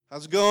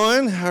How's it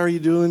going? How are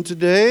you doing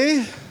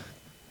today?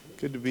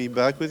 Good to be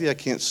back with you. I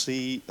can't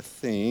see a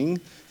thing. I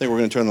think we're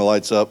going to turn the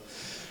lights up.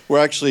 We're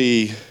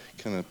actually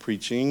kind of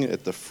preaching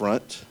at the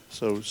front,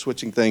 so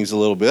switching things a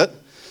little bit.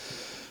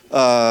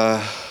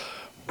 For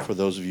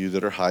those of you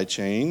that are high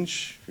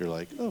change, you're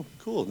like, oh,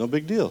 cool, no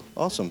big deal,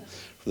 awesome.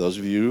 For those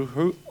of you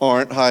who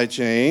aren't high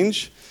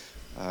change,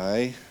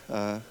 I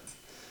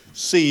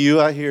see you,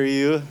 I hear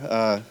you.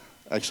 I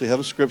actually have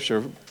a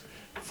scripture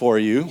for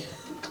you.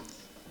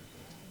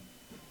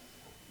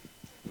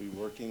 Are we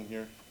working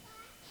here?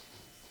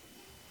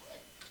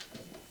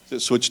 Is it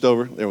switched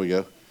over? There we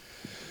go.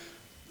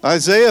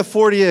 Isaiah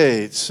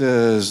 48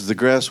 says, the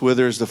grass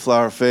withers, the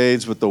flower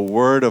fades, but the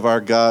word of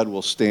our God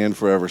will stand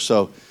forever.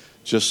 So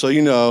just so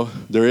you know,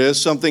 there is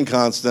something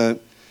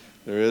constant.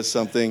 There is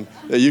something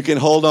that you can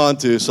hold on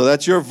to. So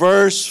that's your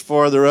verse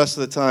for the rest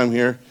of the time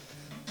here.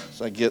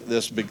 So I get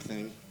this big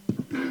thing.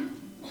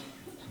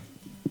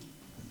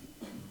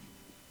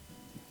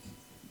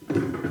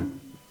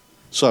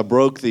 So I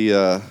broke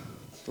the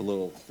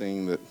little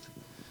thing that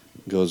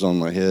goes on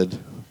my head.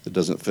 It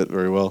doesn't fit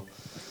very well.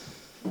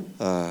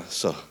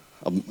 So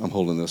I'm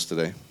holding this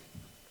today.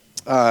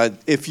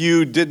 If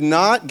you did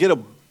not get a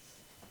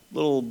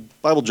little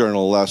Bible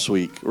journal last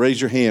week,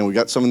 raise your hand. We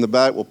got some in the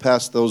back. We'll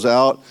pass those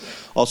out.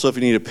 Also, if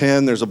you need a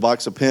pen, there's a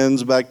box of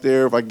pens back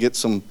there. If I can get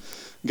some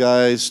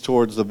guys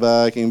towards the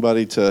back,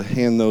 anybody to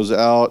hand those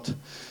out.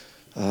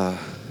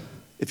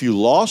 If you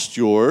lost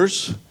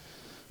yours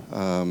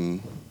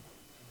and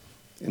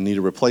need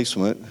a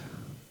replacement,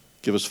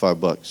 give us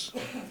 $5.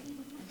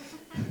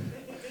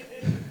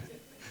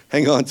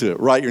 Hang on to it.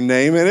 Write your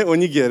name in it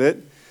when you get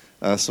it,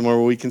 somewhere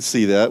where we can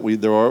see that.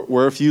 There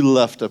were a few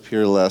left up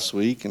here last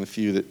week and a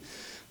few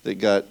that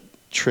got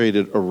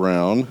traded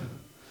around.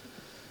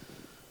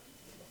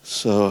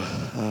 So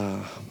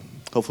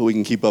hopefully we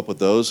can keep up with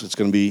those. It's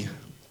going to be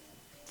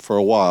for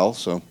a while.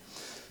 So,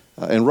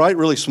 and write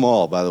really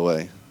small, by the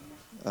way.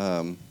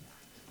 I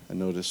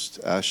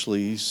noticed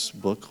Ashley's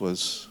book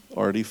was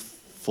already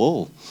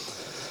full.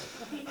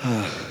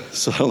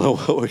 So I don't know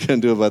what we're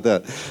going to do about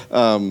that.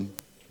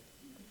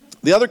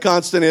 The other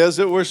constant is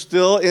that we're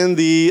still in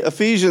the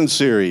Ephesians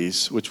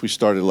series, which we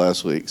started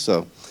last week.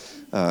 So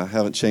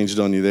haven't changed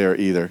on you there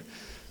either.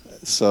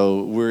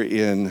 So we're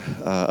in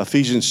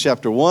Ephesians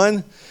chapter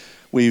 1.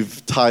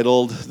 We've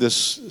titled this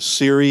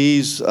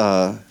series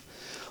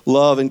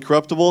Love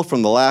Incorruptible,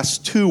 from the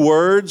last two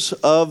words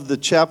of the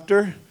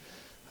chapter.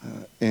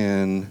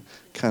 And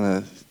kind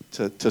of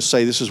to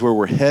say this is where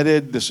we're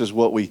headed. This is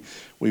what we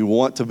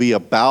want to be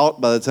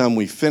about by the time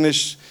we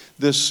finish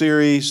this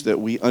series, that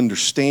we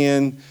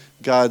understand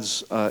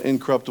God's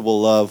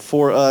incorruptible love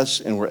for us,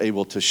 and we're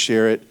able to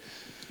share it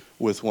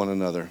with one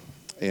another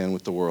and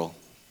with the world.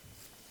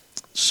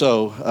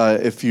 So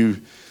if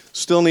you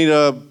still need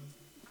a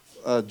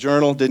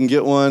journal, didn't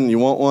get one, you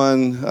want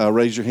one,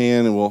 raise your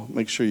hand and we'll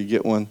make sure you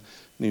get one.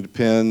 Need a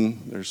pen,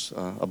 there's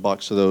a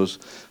box of those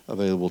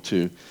available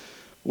too.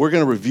 We're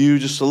going to review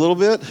just a little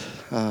bit,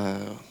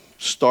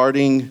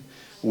 starting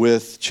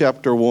with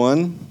chapter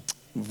 1,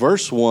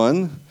 verse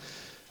 1.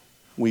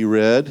 We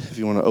read, if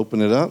you want to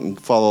open it up and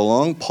follow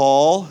along,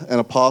 Paul, an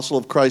apostle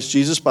of Christ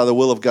Jesus by the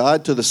will of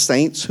God, to the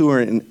saints who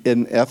are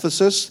in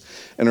Ephesus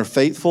and are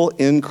faithful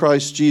in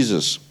Christ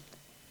Jesus.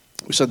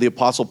 We said the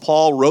apostle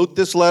Paul wrote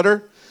this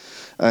letter.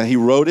 He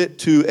wrote it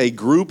to a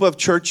group of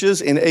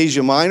churches in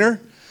Asia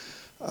Minor,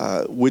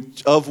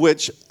 of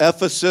which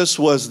Ephesus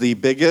was the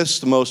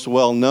biggest, most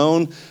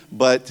well-known,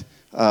 but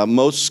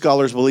most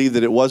scholars believe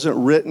that it wasn't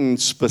written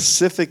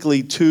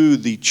specifically to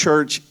the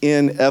church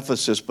in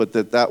Ephesus, but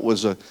that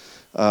was a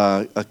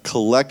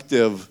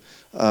collective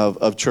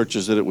of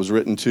churches that it was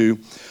written to,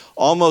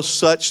 almost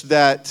such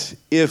that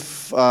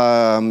if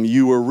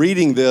you were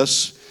reading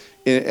this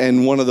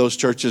in one of those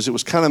churches, it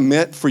was kind of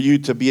meant for you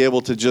to be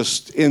able to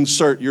just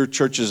insert your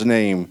church's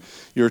name,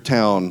 your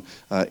town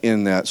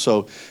in that.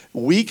 So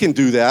we can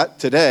do that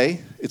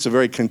today. It's a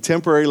very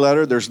contemporary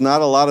letter. There's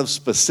not a lot of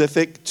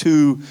specific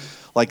to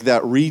like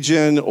that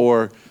region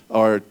or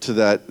to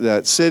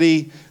that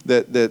city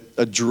that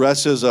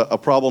addresses a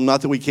problem.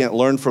 Not that we can't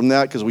learn from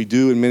that, because we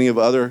do in many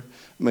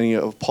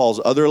of Paul's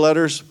other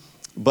letters,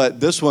 but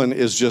this one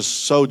is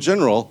just so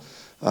general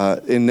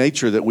in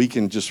nature that we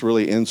can just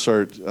really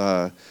insert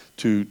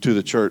to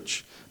the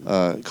church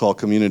called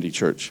Community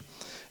Church.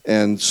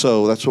 And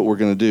so that's what we're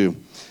going to do.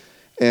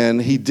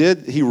 And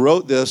he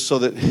wrote this so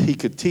that he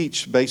could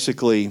teach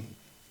basically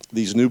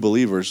these new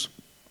believers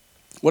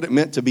what it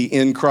meant to be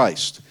in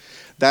Christ.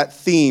 That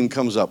theme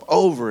comes up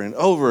over and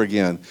over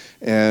again,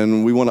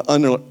 and we want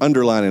to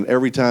underline it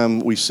every time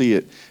we see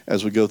it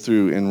as we go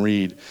through and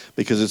read,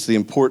 because it's the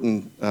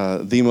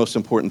most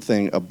important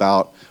thing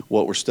about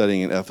what we're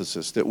studying in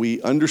Ephesus, that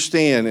we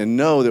understand and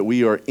know that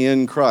we are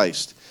in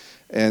Christ.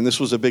 And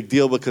this was a big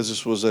deal because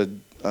this was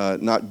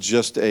not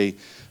just a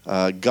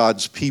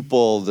God's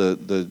people,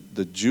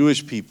 the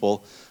Jewish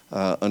people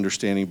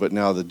understanding, but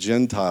now the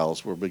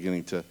Gentiles were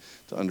beginning to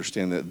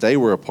understand that they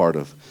were a part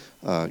of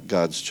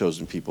God's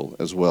chosen people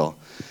as well.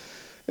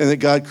 and that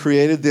God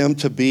created them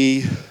to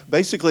be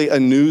basically a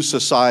new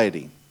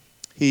society.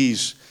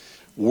 He's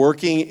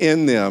working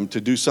in them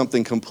to do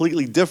something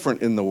completely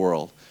different in the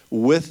world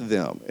with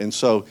them. And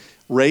so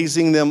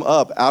raising them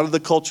up out of the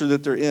culture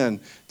that they're in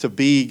to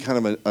be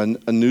kind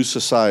of a new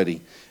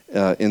society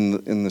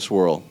in this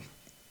world.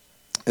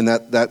 And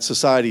that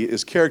society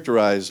is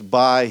characterized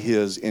by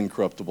his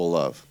incorruptible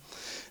love.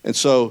 And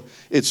so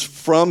it's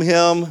from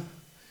him,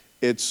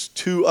 it's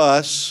to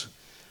us,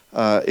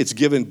 it's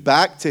given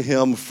back to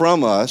him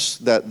from us,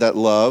 that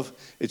love.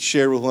 It's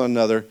shared with one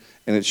another,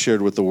 and it's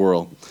shared with the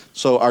world.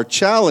 So our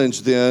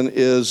challenge then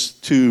is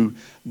to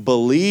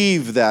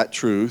believe that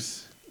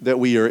truth, that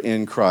we are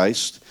in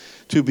Christ,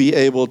 to be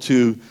able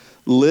to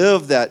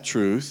live that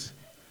truth,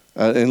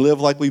 and live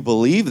like we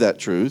believe that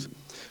truth,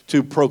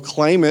 to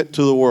proclaim it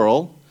to the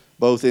world,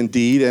 both in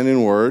deed and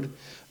in word,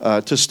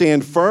 to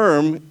stand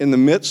firm in the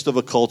midst of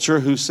a culture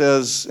who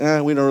says,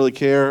 we don't really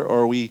care,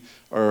 or we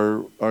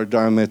are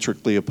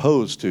diametrically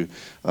opposed to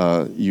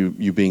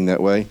you being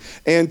that way,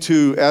 and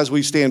to, as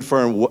we stand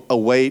firm,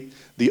 await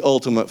the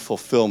ultimate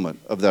fulfillment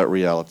of that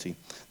reality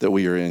that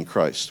we are in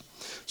Christ.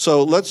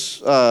 So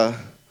let's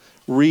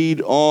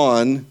read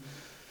on.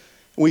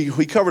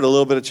 We covered a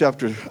little bit of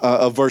chapter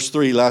of verse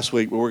 3 last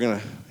week, but we're going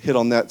to hit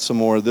on that some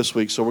more this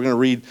week. So we're going to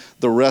read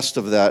the rest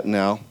of that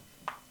now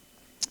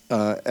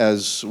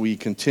as we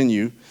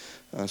continue.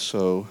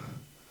 So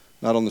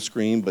not on the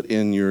screen, but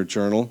in your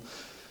journal.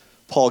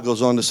 Paul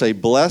goes on to say,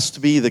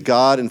 "Blessed be the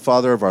God and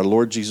Father of our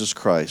Lord Jesus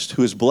Christ,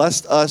 who has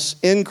blessed us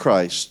in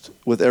Christ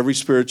with every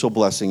spiritual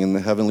blessing in the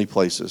heavenly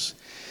places,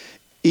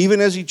 even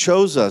as he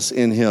chose us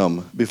in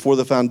him before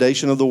the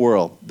foundation of the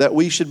world, that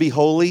we should be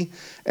holy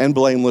and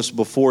blameless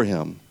before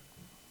him.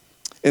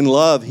 In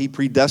love, he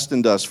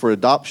predestined us for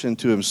adoption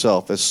to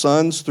himself as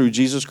sons through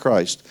Jesus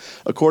Christ,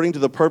 according to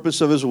the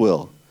purpose of his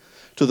will,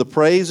 to the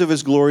praise of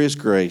his glorious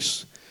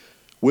grace,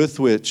 with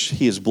which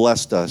he has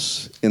blessed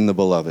us in the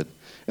beloved."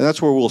 And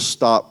that's where we'll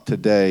stop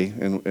today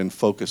and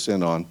focus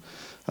in on.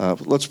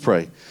 Let's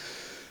pray.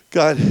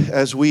 God,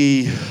 as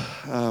we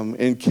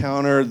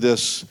encounter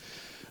this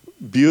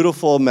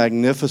beautiful,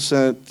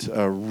 magnificent,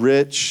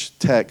 rich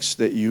text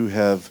that you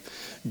have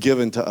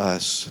given to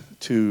us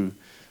to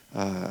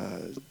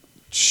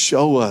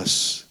show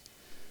us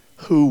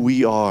who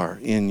we are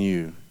in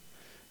you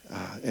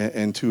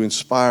and to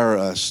inspire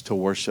us to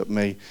worship,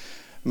 may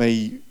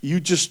you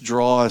just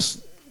draw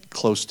us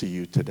close to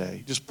you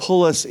today. Just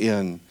pull us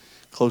in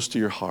close to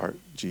your heart,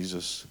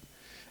 Jesus,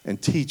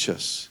 and teach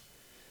us,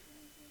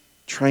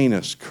 train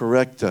us,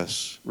 correct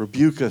us,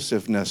 rebuke us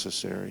if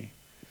necessary,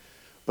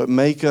 but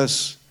make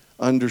us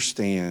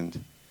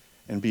understand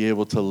and be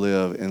able to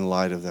live in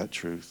light of that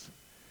truth.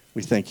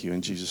 We thank you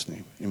in Jesus'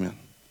 name. Amen.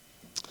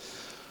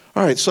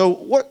 All right, so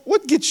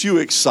what gets you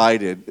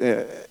excited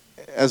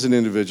as an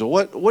individual?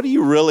 What do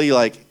you really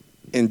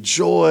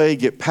enjoy,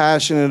 get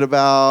passionate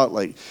about?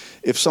 Like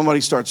if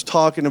somebody starts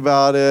talking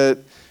about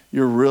it,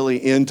 you're really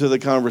into the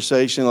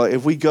conversation. Like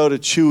if we go to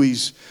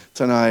Chewy's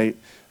tonight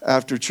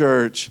after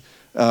church,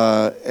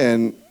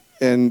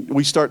 and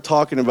we start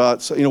talking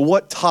about,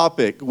 what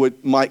topic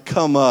might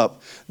come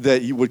up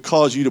that would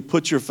cause you to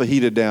put your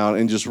fajita down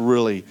and just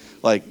really,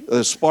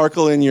 a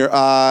sparkle in your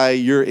eye,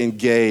 you're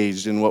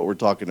engaged in what we're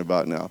talking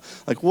about now.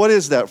 What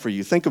is that for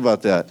you? Think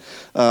about that.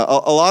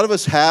 A lot of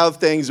us have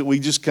things that we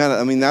just kind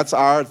of, that's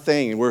our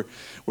thing. We're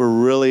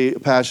really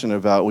passionate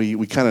about.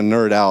 We kind of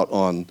nerd out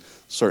on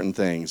certain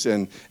things.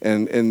 And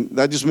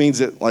that just means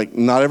that,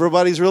 not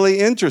everybody's really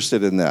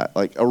interested in that.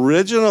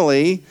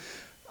 Originally,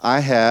 I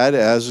had,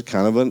 as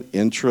kind of an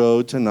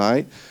intro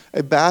tonight,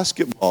 a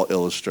basketball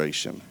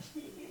illustration.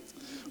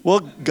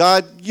 Well,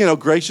 God,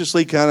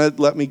 graciously kind of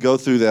let me go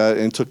through that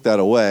and took that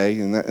away,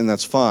 and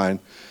that's fine.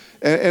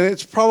 And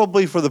it's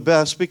probably for the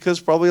best, because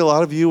probably a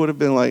lot of you would have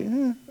been like,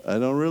 I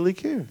don't really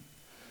care.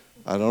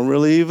 I don't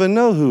really even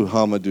know who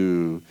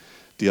Hamidou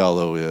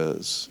Diallo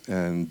is,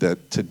 and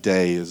that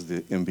today is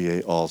the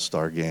NBA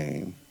All-Star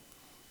game.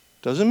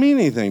 Doesn't mean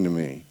anything to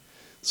me.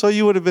 So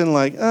you would have been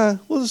like,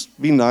 we'll just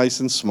be nice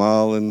and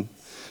smile and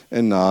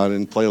nod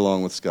and play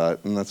along with Scott,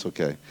 and that's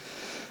okay.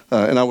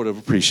 And I would have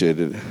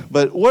appreciated it.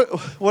 But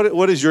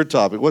what is your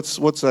topic? What's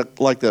that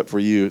like that for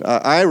you?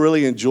 I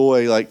really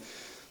enjoy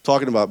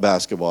talking about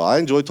basketball. I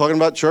enjoy talking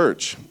about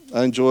church.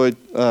 I enjoyed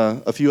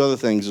a few other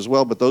things as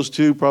well, but those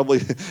two probably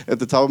at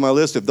the top of my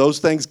list. If those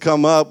things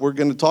come up, we're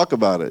going to talk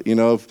about it.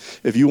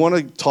 If you want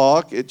to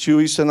talk at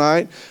Chewy's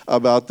tonight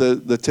about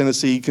the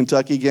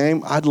Tennessee-Kentucky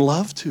game, I'd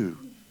love to.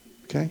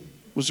 Okay?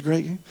 It was a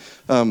great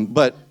game.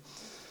 But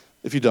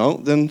if you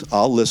don't, then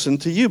I'll listen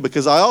to you,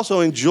 because I also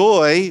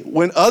enjoy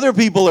when other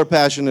people are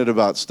passionate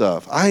about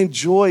stuff. I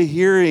enjoy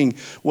hearing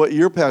what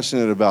you're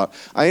passionate about.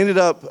 I ended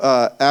up,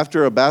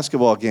 after a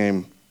basketball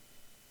game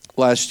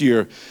last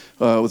year,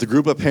 with a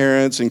group of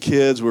parents and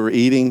kids, we were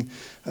eating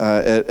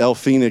at El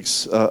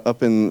Phoenix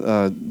up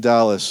in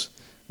Dallas.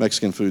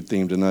 Mexican food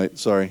theme tonight.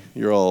 Sorry,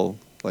 you're all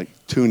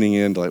tuning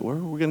in to where are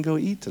we going to go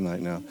eat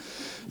tonight now?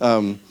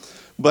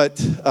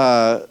 But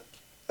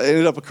I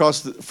ended up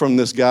across from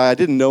this guy. I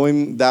didn't know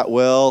him that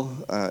well,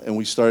 and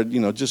we started,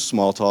 just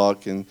small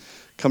talk, and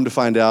come to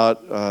find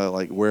out,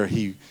 like where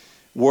he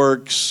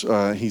works.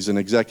 He's an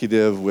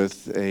executive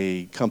with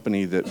a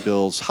company that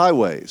builds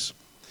highways,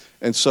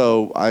 and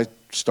so I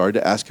started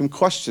to ask him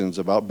questions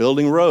about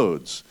building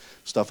roads,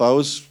 stuff I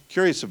was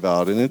curious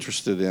about and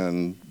interested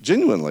in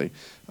genuinely,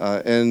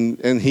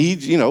 and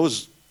he,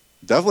 was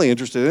definitely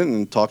interested in it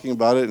and talking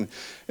about it. And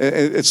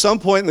at some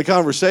point in the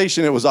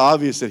conversation, it was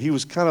obvious that he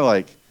was kind of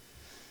like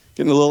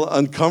getting a little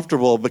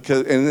uncomfortable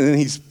and then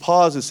he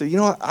paused and said,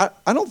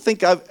 I don't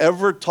think I've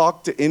ever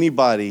talked to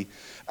anybody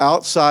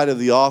outside of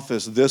the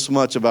office this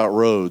much about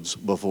roads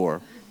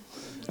before.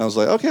 And I was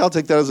like, okay, I'll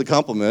take that as a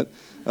compliment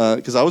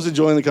because I was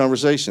enjoying the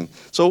conversation.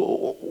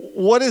 So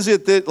what is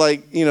it that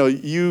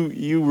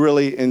you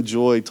really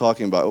enjoy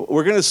talking about?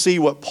 We're going to see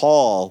what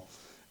Paul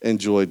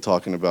enjoyed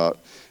talking about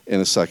in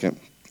a second.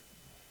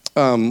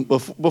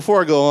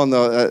 Before I go on,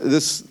 though,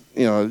 this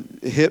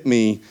hit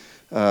me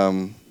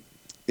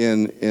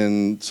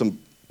in some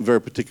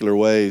very particular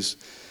ways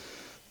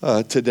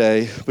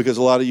today, because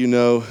a lot of you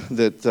know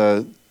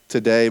that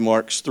today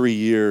marks 3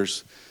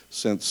 years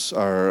since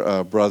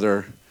our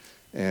brother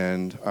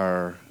and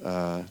our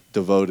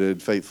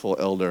devoted, faithful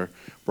elder,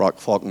 Brock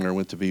Faulkner,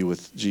 went to be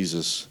with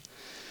Jesus.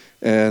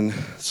 And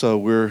so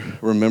we're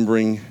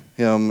remembering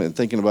him and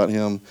thinking about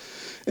him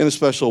in a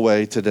special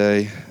way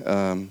today,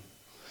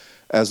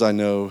 as I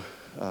know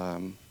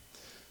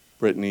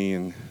Brittany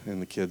and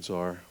the kids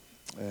are.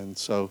 And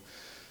so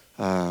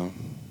I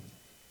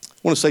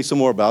want to say some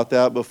more about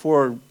that.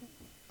 Before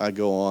I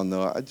go on,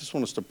 though, I just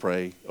want us to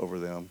pray over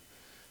them.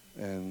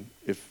 And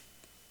if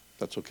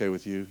that's okay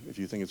with you, if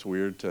you think it's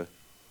weird to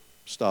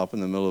stop in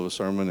the middle of a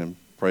sermon and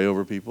pray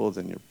over people,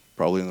 then you're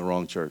probably in the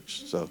wrong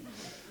church. So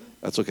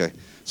that's okay.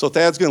 So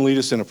Thad's going to lead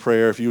us in a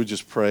prayer. If you would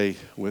just pray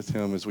with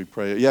him as we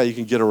pray. Yeah, you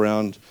can get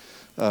around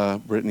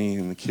Brittany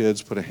and the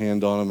kids, put a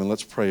hand on them, and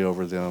let's pray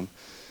over them.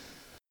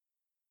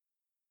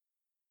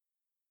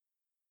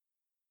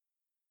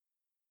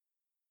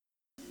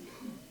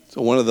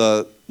 So one of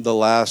the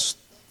last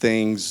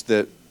things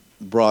that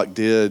Brock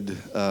did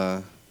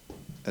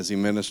as he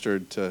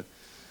ministered to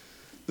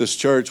this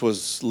church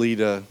was lead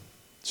a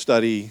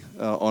study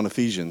on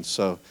Ephesians.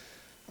 So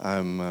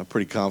I'm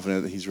pretty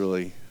confident that he's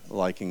really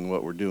liking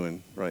what we're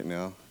doing right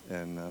now,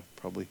 and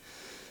probably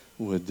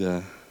would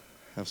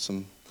have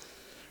some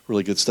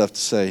really good stuff to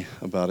say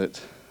about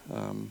it.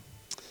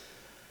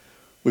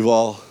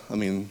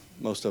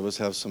 Most of us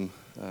have some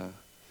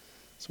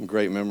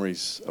great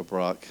memories of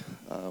Brock.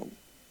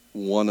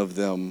 One of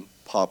them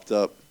popped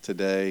up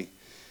today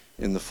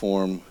in the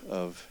form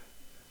of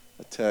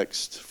a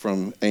text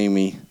from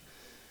Amy,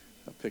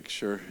 a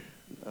picture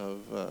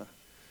of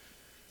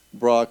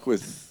Brock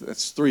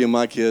that's 3 of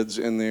my kids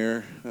in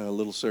there.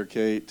 Little Sir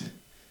Kate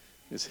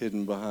is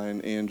hidden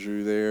behind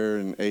Andrew there,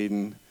 and Aiden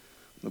in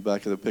the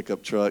back of the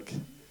pickup truck.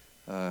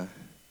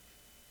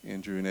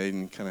 Andrew and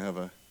Aiden kind of have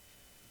a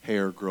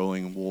hair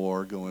growing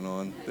war going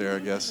on there, I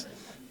guess.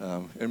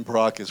 And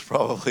Brock is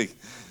probably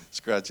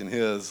scratching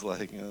his,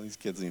 like, these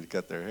kids need to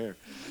cut their hair.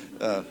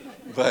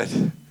 But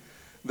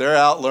they're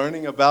out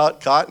learning about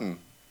cotton,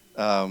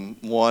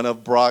 one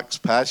of Brock's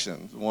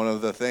passions, one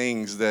of the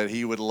things that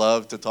he would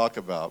love to talk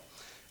about.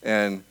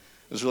 And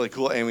it was really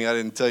cool, Amy, I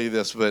didn't tell you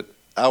this, but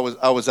I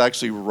was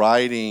actually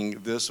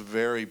writing this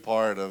very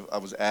part I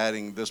was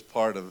adding this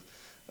part of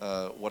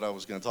what I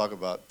was going to talk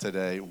about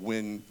today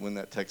when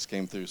that text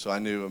came through. So I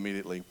knew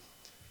immediately,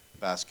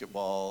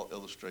 basketball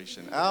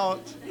illustration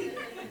out,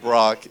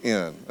 Brock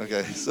in.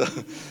 Okay, so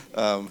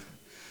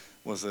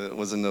was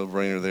a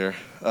no-brainer there.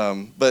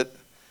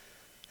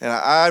 And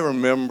I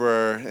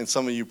remember, and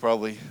some of you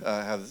probably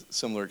have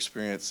similar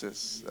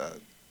experiences,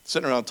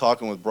 sitting around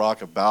talking with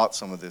Brock about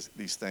some of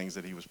these things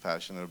that he was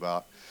passionate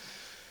about.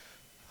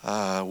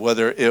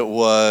 Whether it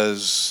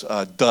was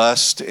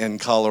dust in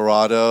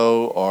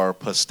Colorado or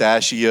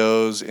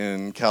pistachios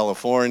in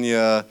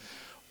California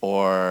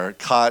or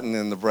cotton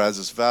in the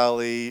Brazos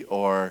Valley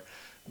or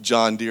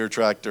John Deere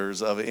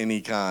tractors of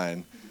any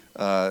kind.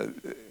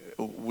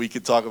 We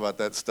could talk about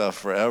that stuff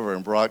forever,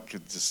 and Brock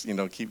could just,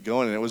 keep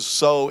going. And it was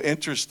so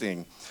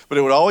interesting. But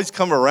it would always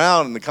come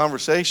around in the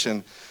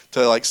conversation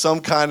to like some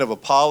kind of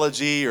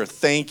apology or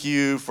thank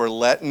you for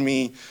letting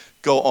me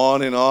go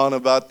on and on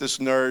about this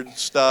nerd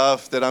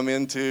stuff that I'm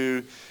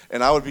into.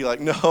 And I would be like,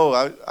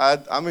 no,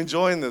 I'm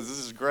enjoying this. This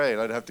is great.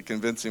 I'd have to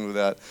convince him of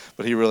that.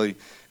 But he really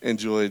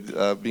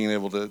enjoyed being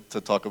able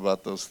to talk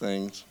about those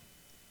things.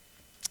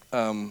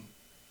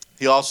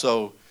 He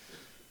also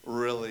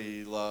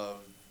really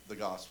loved the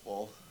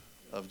gospel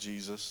of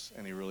Jesus,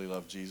 and he really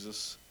loved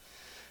Jesus.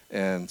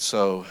 And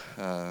so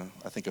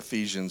I think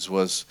Ephesians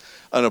was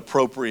an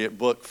appropriate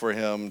book for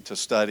him to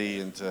study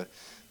and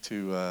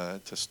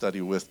to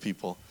study with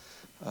people.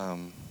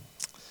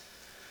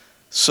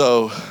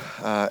 So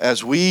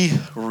as we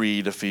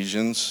read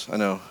Ephesians, I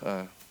know,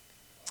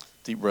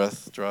 deep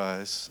breath, dry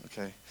eyes,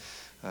 okay.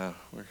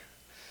 We're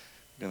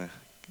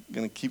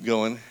gonna keep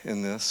going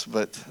in this,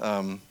 but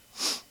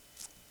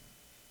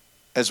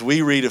as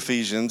we read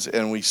Ephesians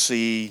and we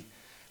see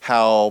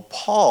how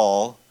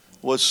Paul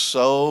was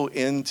so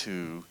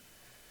into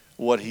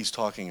what he's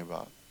talking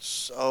about,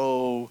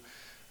 so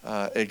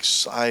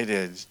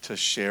excited to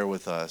share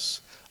with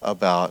us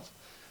about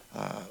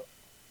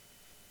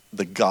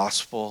the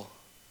gospel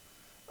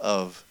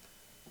of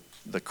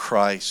the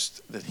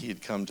Christ that he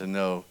had come to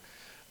know,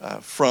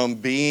 from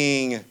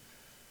being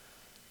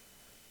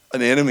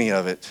an enemy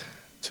of it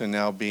to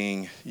now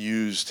being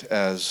used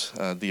as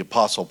the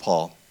Apostle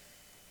Paul.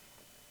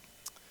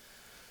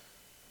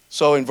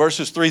 So in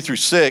verses 3 through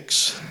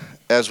 6,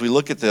 as we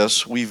look at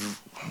this, we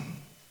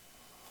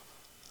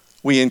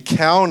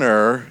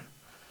encounter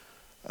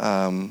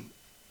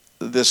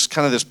this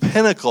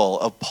pinnacle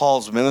of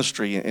Paul's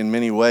ministry in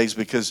many ways,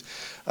 because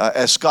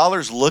as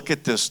scholars look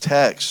at this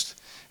text,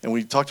 and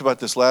we talked about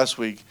this last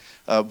week,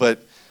 but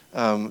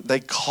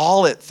they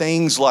call it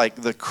things like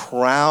the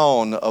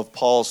crown of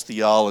Paul's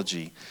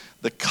theology,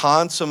 the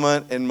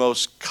consummate and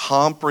most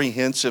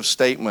comprehensive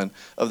statement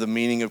of the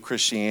meaning of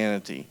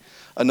Christianity.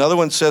 Another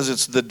one says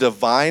it's the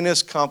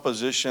divinest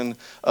composition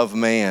of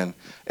man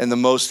and the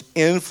most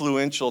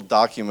influential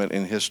document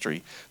in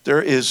history.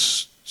 There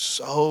is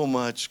so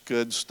much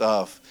good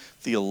stuff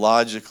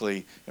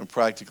theologically and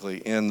practically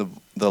in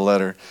the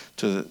letter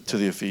to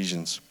the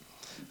Ephesians.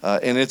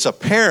 And it's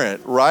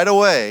apparent right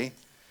away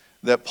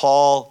that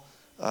Paul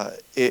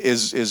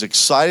is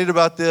excited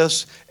about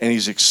this, and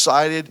he's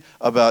excited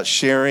about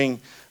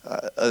sharing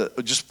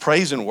just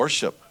praise and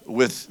worship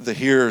with the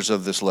hearers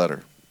of this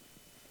letter.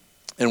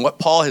 And what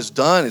Paul has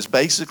done is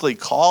basically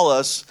call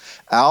us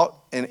out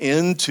and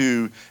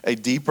into a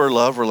deeper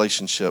love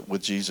relationship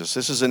with Jesus.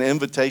 This is an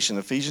invitation.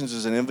 Ephesians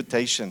is an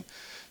invitation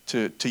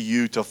to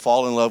you to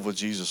fall in love with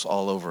Jesus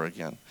all over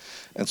again.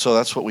 And so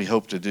that's what we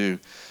hope to do.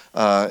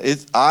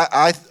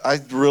 I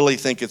really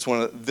think it's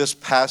one of this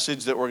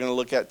passage that we're going to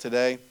look at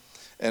today,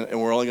 and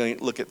we're only going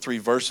to look at 3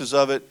 verses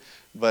of it,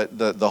 but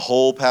the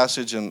whole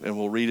passage, and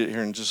we'll read it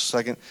here in just a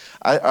second,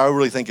 I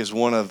really think is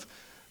one of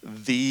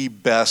the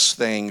best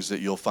things that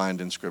you'll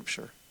find in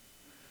Scripture.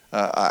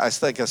 I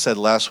think I said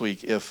last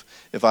week, if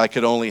I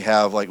could only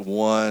have like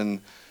one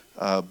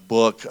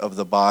book of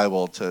the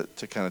Bible to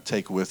kind of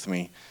take with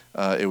me,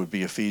 it would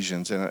be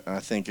Ephesians. And I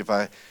think if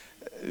I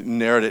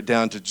narrowed it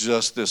down to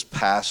just this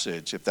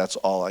passage, if that's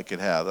all I could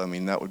have, I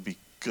mean, that would be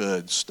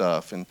good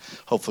stuff, and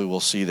hopefully we'll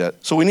see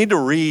that. So we need to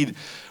read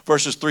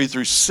verses 3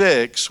 through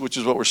 6, which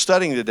is what we're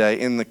studying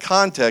today, in the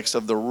context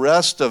of the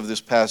rest of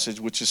this passage,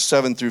 which is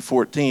 7 through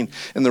 14.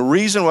 And the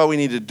reason why we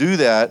need to do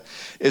that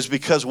is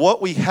because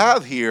what we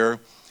have here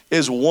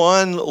is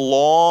one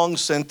long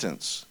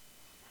sentence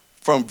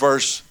from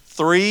verse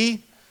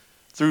 3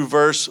 through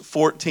verse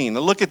 14. Now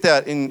look at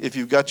that if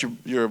you've got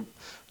your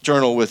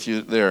journal with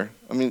you there.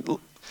 I mean,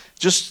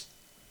 just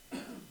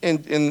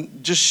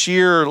in just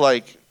sheer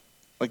like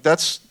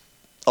that's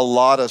a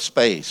lot of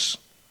space.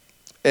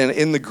 And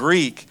in the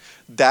Greek,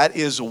 that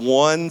is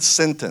one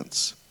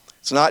sentence.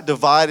 It's not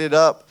divided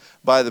up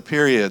by the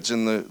periods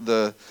and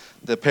the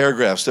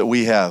paragraphs that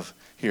we have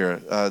here.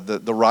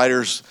 The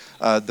writers,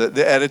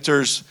 the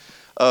editors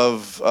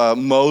of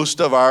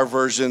most of our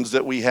versions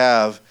that we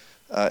have,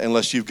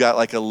 unless you've got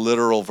like a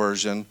literal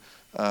version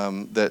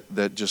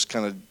that just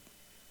kind of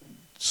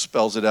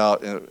spells it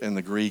out in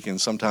the Greek, and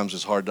sometimes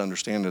it's hard to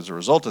understand as a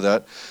result of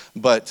that.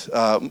 But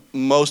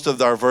most of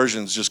our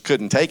versions just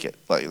couldn't take it.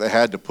 Like, they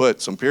had to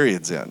put some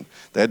periods in.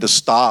 They had to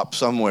stop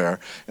somewhere,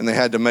 and they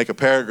had to make a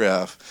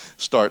paragraph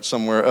start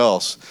somewhere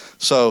else.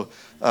 So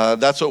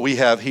that's what we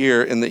have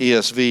here in the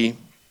ESV.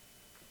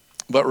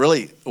 But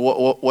really,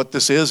 what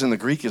this is in the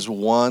Greek is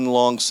one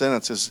long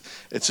sentence.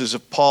 It's as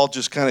if Paul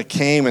just kind of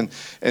came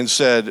and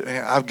said,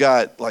 I've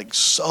got like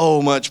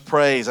so much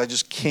praise, I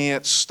just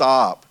can't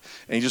stop.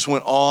 And he just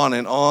went on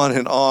and on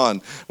and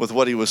on with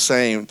what he was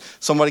saying.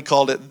 Somebody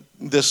called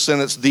this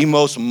sentence the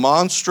most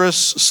monstrous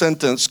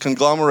sentence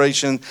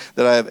conglomeration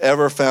that I have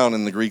ever found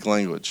in the Greek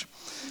language.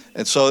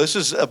 And so this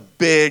is a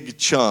big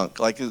chunk,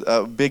 like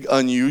a big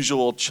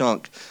unusual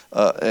chunk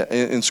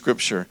in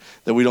Scripture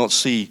that we don't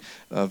see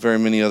very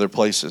many other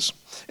places.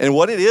 And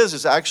what it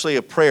is actually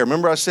a prayer.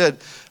 Remember I said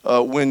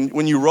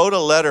when you wrote a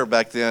letter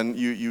back then,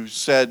 you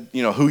said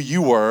who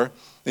you were,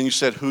 then you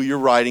said who you're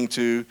writing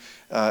to,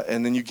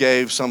 and then you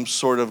gave some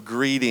sort of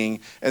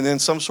greeting, and then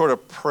some sort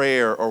of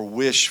prayer or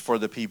wish for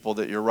the people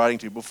that you're writing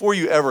to before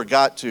you ever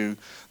got to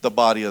the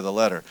body of the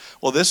letter.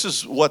 Well, this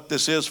is what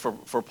this is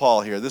for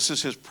Paul here. This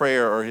is his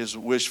prayer or his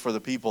wish for the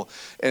people.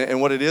 And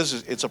what it is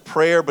it's a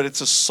prayer, but it's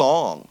a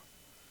song.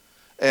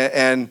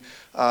 And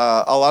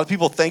a lot of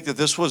people think that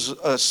this was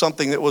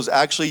something that was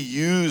actually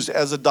used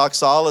as a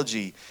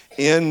doxology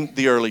in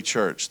the early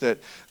church, that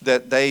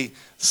they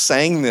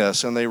sang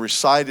this and they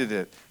recited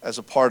it as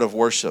a part of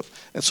worship.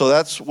 And so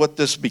that's what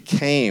this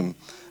became.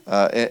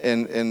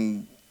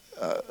 It's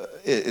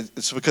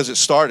because it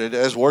started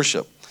as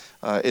worship.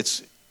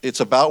 It's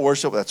about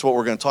worship. That's what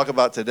we're going to talk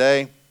about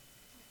today.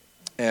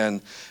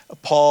 And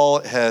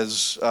Paul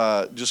has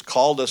just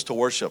called us to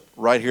worship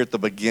right here at the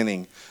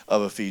beginning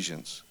of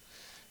Ephesians.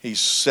 He's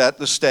set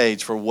the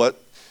stage for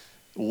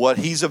what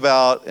he's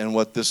about and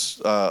what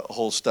this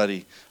whole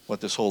study what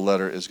this whole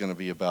letter is going to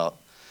be about.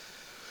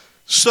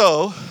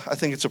 So I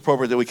think it's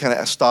appropriate that we kind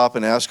of stop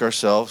and ask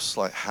ourselves,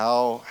 like,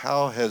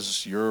 how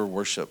has your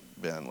worship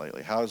been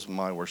lately? How has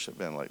my worship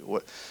been lately?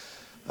 What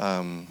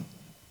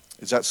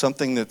is that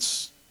something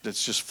that's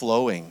just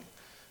flowing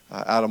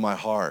out of my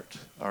heart,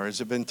 or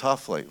has it been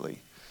tough lately?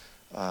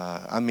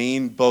 I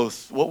mean,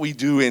 both what we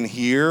do in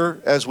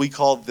here, as we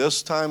call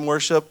this time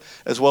worship,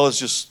 as well as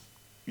just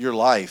your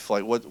life,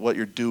 like what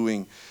you're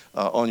doing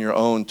on your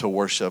own to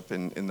worship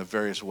in the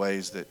various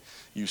ways that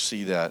you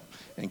see that,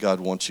 and God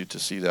wants you to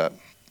see that.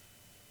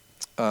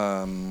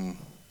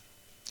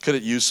 Could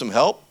it use some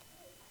help?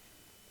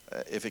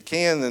 If it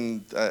can,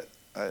 then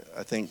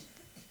I think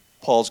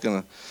Paul's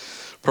going to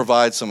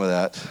provide some of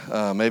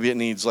that. Maybe it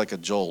needs like a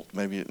jolt.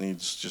 Maybe it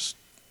needs just,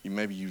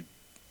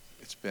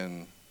 it's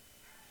been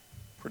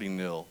pretty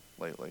nil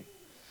lately,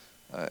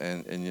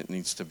 and it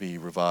needs to be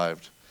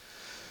revived.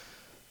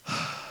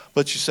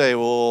 But you say,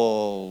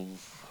 well,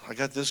 I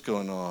got this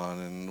going on,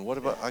 and what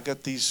about, I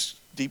got these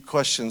deep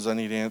questions I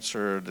need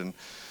answered, and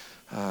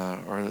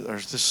or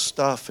this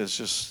stuff is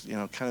just,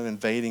 kind of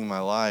invading my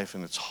life,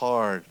 and it's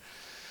hard.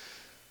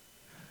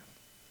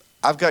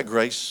 I've got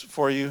grace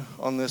for you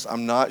on this.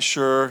 I'm not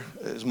sure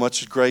as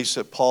much grace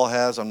that Paul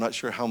has. I'm not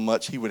sure how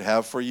much he would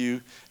have for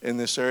you in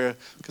this area,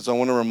 because I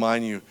want to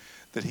remind you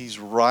that he's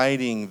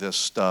writing this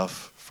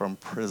stuff from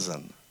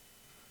prison.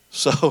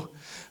 So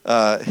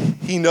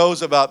he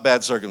knows about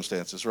bad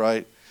circumstances,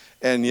 right?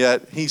 And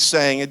yet he's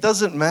saying it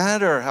doesn't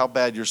matter how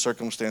bad your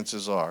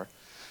circumstances are.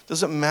 It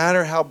doesn't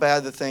matter how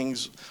bad the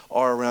things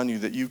are around you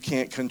that you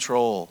can't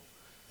control.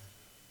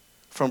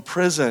 From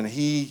prison,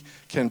 he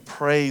can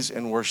praise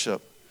and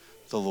worship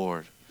the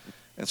Lord.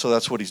 And so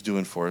that's what he's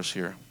doing for us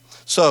here.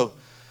 So,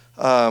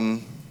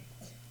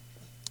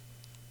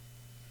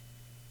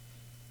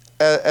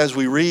 as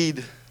we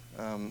read,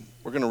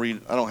 we're going to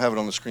read, I don't have it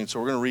on the screen, so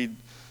we're going to read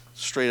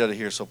straight out of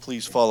here, so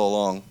please follow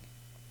along.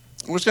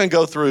 We're just going to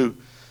go through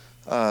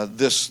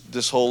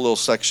this whole little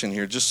section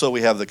here, just so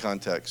we have the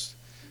context.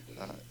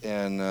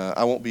 And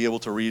I won't be able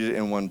to read it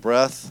in one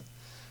breath,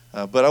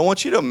 but I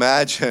want you to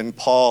imagine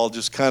Paul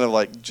just kind of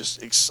like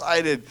just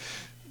excited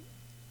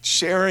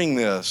sharing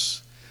this.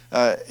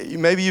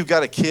 Maybe you've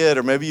got a kid,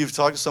 or maybe you've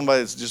talked to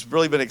somebody that's just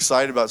really been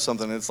excited about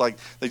something. It's like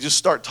they just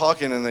start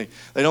talking and they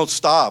don't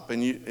stop,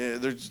 and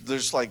they're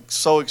just like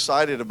so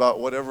excited about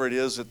whatever it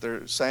is that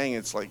they're saying.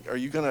 It's like, are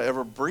you going to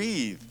ever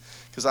breathe?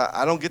 Because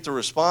I don't get to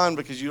respond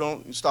because you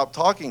don't stop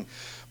talking.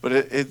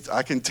 But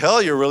I can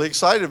tell you're really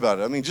excited about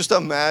it. I mean, just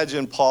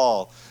imagine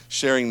Paul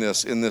sharing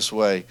this in this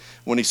way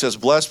when he says,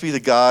 "Blessed be the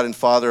God and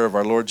Father of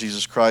our Lord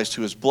Jesus Christ,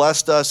 who has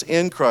blessed us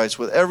in Christ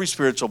with every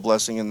spiritual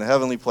blessing in the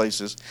heavenly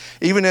places,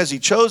 even as he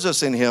chose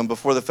us in him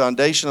before the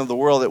foundation of the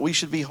world, that we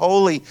should be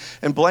holy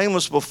and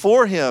blameless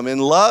before him. In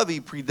love he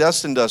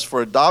predestined us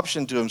for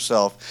adoption to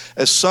himself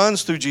as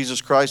sons through Jesus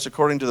Christ,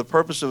 according to the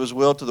purpose of his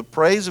will, to the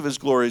praise of his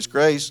glorious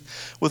grace,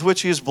 with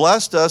which he has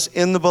blessed us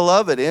in the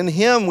beloved. In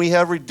him we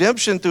have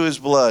redemption through his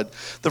blood,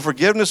 the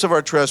forgiveness of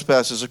our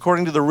trespasses,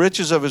 according to the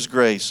riches of his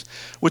grace,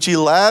 which he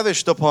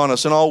lavished upon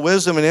us in all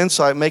wisdom and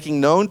insight,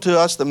 making known to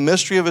us the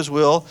mystery of his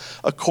will,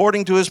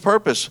 according to his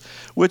purpose,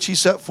 which he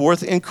set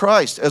forth in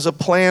Christ as a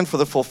plan for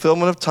the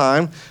fulfillment of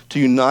time, to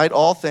unite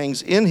all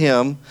things in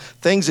him,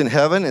 things in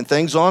heaven and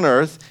things on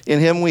earth. In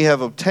him we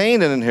have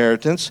obtained an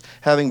inheritance,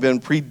 having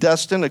been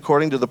predestined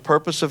according to the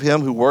purpose of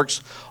him who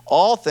works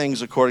all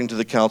things according to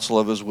the counsel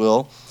of his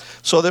will,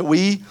 so that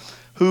we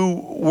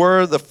who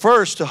were the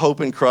first to hope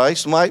in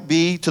Christ might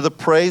be to the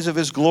praise of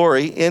his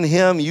glory. In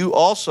him you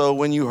also,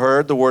 when you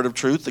heard the word of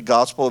truth, the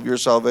gospel of your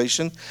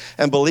salvation,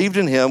 and believed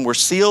in him, were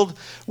sealed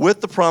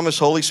with the promised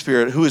Holy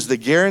Spirit, who is the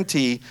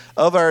guarantee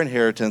of our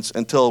inheritance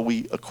until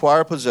we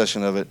acquire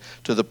possession of it,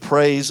 to the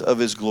praise of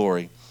his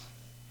glory."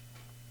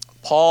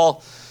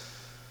 Paul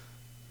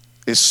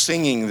is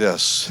singing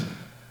this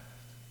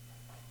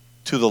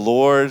to the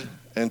Lord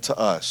and to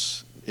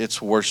us.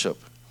 It's worship.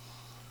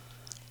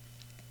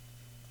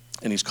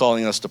 And he's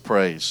calling us to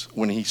praise.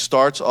 When he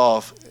starts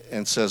off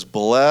and says,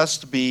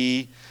 "Blessed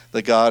be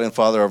the God and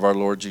Father of our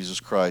Lord Jesus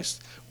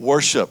Christ,"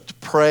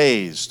 worshiped,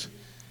 praised,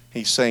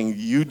 he's saying,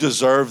 you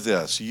deserve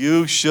this.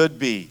 You should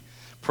be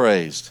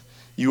praised.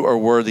 You are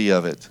worthy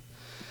of it.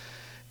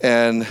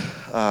 And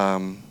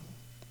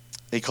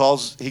he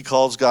calls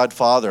God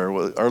Father.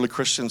 Early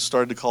Christians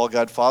started to call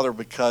God Father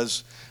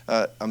because,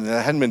 that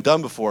hadn't been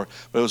done before,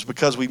 but it was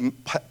because we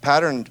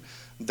patterned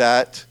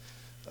that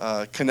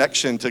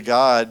connection to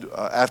God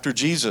after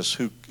Jesus,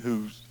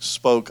 who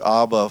spoke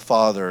Abba,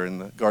 Father, in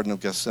the Garden of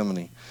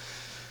Gethsemane.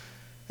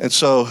 And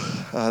so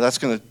that's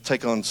going to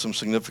take on some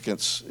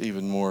significance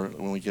even more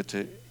when we get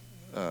to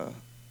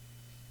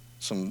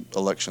some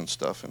election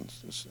stuff. And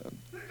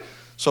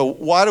so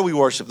why do we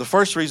worship? The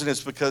first reason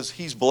is because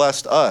he's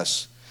blessed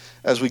us.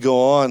 As we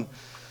go on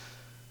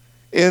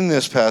in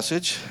this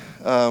passage,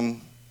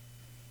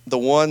 the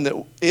one that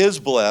is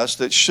blessed,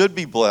 that should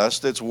be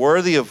blessed, that's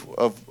worthy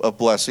of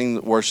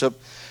blessing,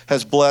 worship,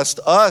 has blessed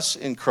us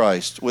in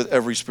Christ with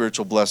every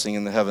spiritual blessing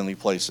in the heavenly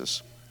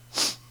places.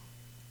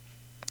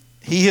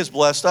 He has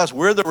blessed us.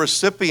 We're the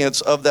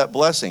recipients of that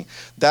blessing.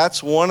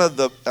 That's one of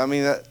the,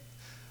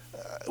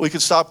 we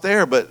could stop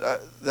there, but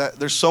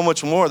there's so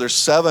much more. There's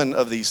 7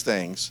 of these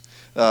things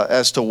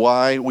as to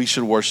why we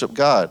should worship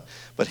God.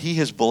 But he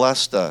has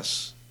blessed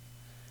us.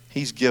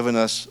 He's given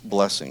us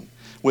blessing.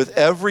 With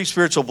every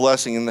spiritual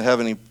blessing in the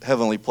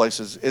heavenly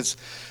places, it's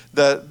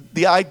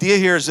the idea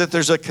here is that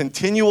there's a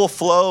continual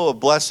flow of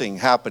blessing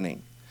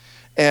happening.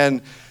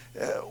 And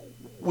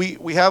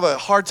we have a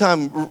hard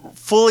time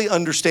fully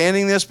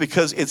understanding this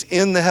because it's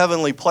in the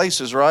heavenly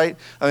places, right?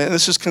 I mean,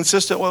 this is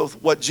consistent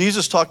with what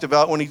Jesus talked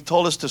about when he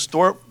told us to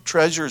store up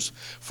treasures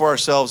for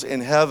ourselves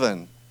in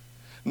heaven,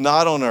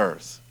 not on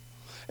earth.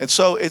 And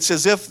so it's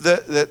as if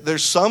that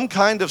there's some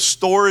kind of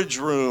storage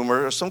room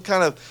or some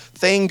kind of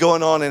thing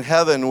going on in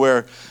heaven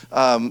where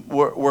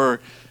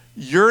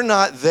you're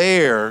not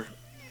there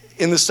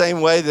in the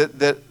same way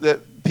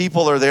that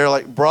people are there.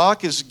 Like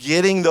Brock is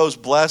getting those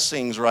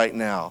blessings right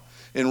now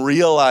and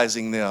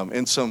realizing them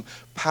in some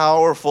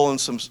powerful and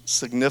some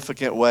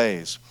significant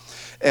ways.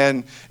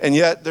 And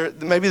yet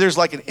maybe there's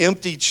like an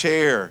empty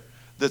chair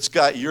that's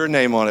got your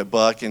name on it,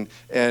 Buck, and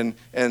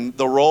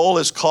the roll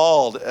is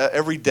called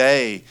every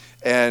day,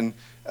 and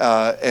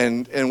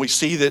we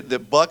see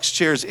that Buck's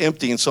chair is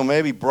empty, and so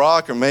maybe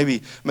Brock or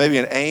maybe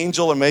an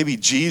angel or maybe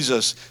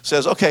Jesus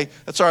says, okay,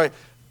 that's all right.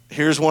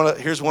 Here's one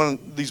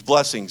of these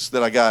blessings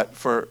that I got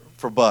for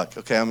Buck.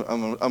 Okay, I'm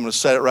going to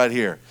set it right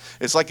here.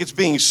 It's like it's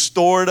being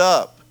stored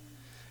up,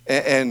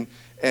 and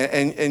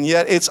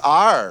yet it's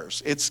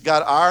ours. It's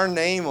got our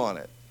name on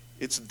it.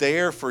 It's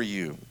there for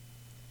you.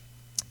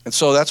 And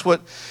so that's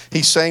what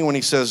he's saying when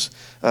he says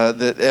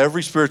that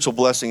every spiritual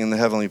blessing in the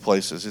heavenly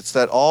places, it's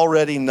that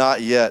already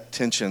not yet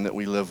tension that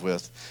we live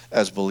with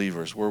as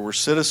believers, where we're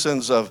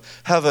citizens of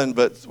heaven,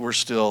 but we're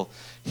still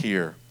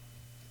here.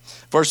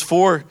 Verse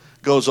 4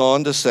 goes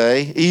on to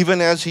say, even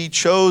as he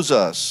chose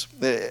us.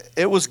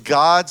 It was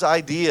God's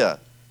idea.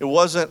 It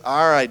wasn't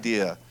our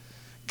idea.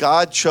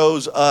 God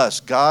chose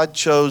us. God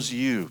chose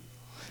you.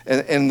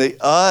 And the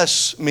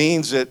us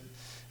means that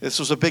this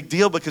was a big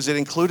deal because it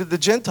included the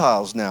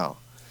Gentiles now.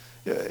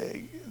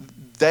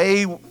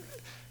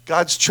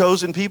 God's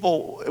chosen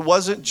people, it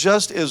wasn't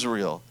just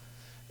Israel.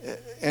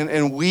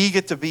 And we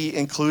get to be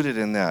included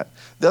in that.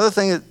 The other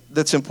thing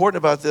that's important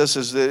about this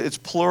is that it's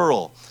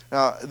plural.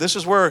 Now, this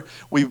is where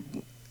we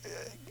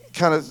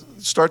kind of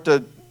start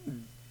to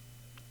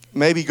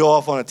maybe go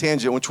off on a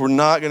tangent, which we're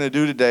not going to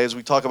do today as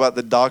we talk about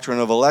the doctrine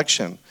of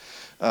election.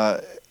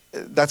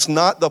 That's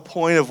not the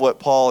point of what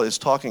Paul is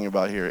talking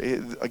about here.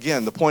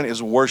 Again, the point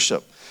is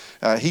worship.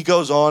 He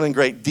goes on in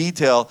great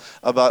detail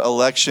about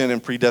election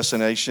and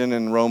predestination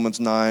in Romans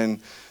 9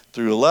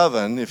 through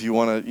 11, if you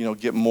want to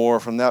get more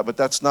from that. But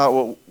that's not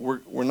what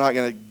we're not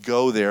going to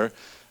go there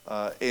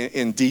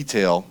in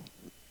detail.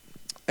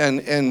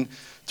 And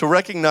to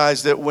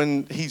recognize that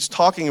when he's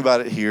talking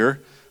about it here,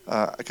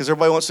 because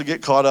everybody wants to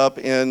get caught up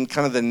in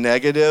kind of the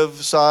negative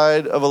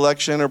side of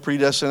election or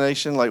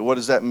predestination, like what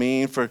does that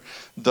mean for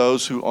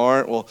those who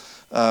aren't? Well,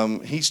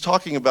 he's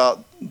talking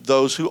about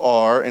those who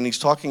are, and he's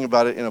talking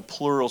about it in a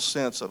plural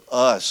sense of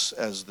us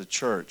as the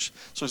church.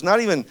 So it's not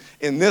even,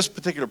 in this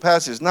particular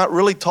passage, it's not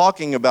really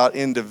talking about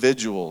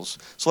individuals.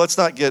 So let's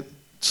not get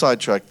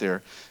sidetracked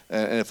there.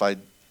 And if I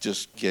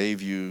just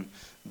gave you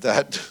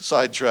that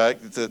sidetrack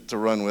to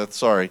run with,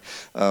 sorry,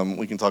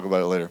 we can talk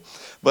about it later.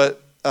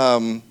 But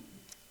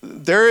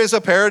there is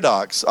a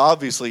paradox,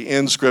 obviously,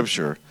 in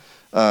Scripture,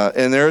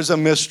 and there is a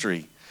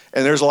mystery.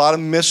 And there's a lot of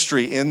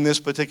mystery in this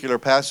particular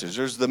passage.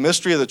 There's the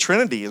mystery of the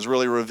Trinity is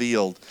really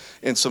revealed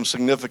in some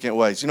significant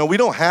ways. We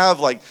don't have,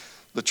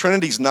 the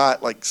Trinity's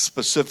not,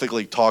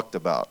 specifically talked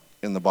about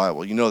in the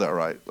Bible. You know that,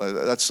 right?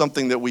 That's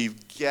something that we've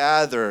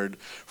gathered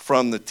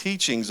from the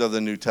teachings of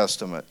the New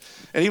Testament,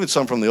 and even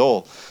some from the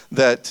Old,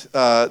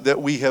 that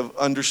we have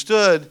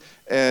understood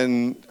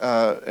and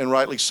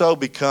rightly so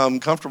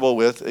become comfortable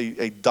with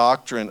a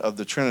doctrine of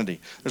the Trinity.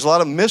 There's a lot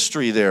of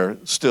mystery there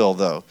still,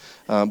 though.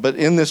 But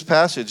in this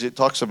passage, it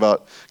talks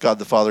about God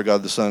the Father,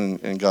 God the Son,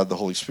 and God the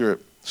Holy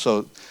Spirit.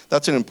 So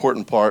that's an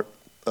important part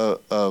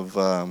of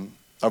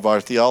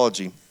our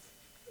theology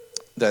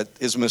that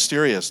is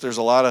mysterious. There's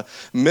a lot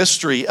of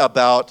mystery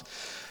about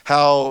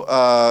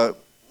how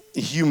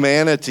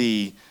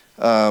humanity,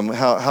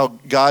 how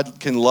God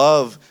can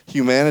love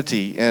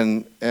humanity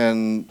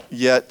and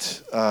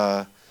yet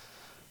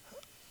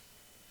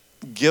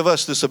give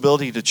us this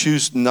ability to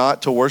choose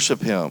not to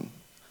worship him,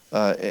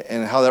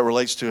 and how that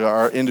relates to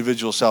our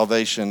individual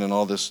salvation and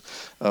all this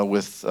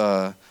with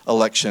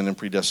election and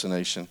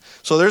predestination.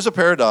 So there's a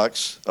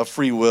paradox of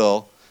free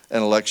will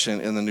and election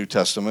in the New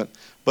Testament,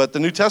 but the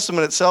New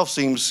Testament itself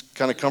seems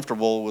kind of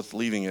comfortable with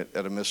leaving it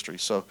at a mystery.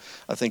 So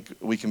I think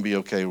we can be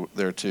okay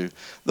there too.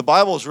 The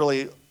Bible is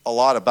really a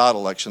lot about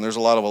election. There's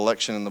a lot of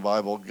election in the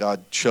Bible.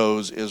 God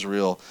chose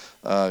Israel.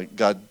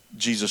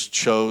 Jesus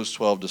chose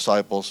 12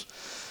 disciples.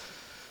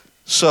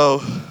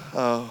 So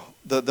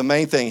the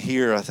main thing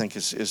here, I think,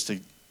 is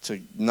to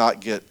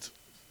not get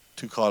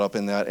too caught up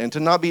in that and to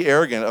not be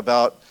arrogant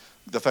about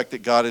the fact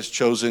that God has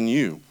chosen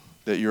you.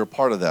 that you're a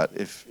part of that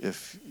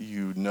if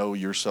you know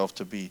yourself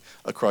to be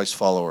a Christ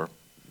follower.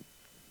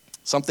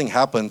 Something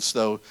happens,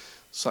 though,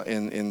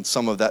 in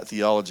some of that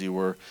theology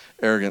where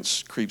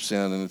arrogance creeps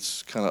in and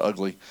it's kind of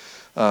ugly.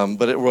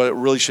 But what it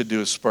really should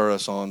do is spur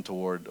us on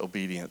toward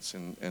obedience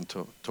and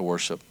to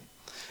worship.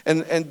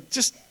 And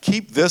just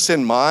keep this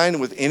in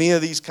mind with any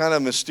of these kind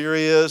of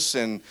mysterious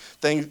and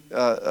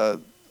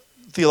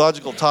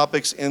theological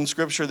topics in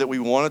Scripture that we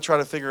want to try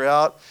to figure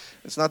out.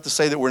 It's not to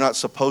say that we're not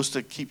supposed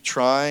to keep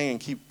trying and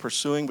keep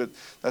pursuing, but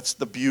that's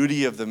the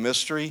beauty of the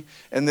mystery,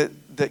 and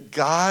that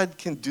God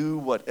can do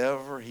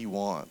whatever he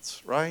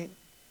wants, right?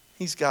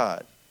 He's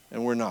God,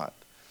 and we're not.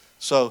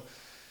 So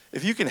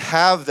if you can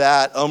have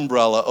that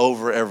umbrella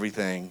over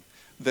everything,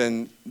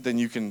 then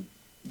you can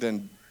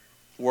then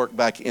work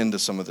back into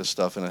some of this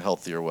stuff in a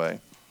healthier way.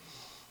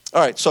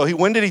 All right, so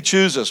when did he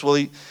choose us? Well,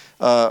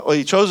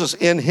 he chose us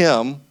in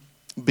him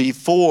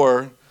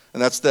before,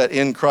 and that's that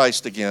in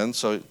Christ again,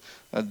 so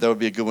that would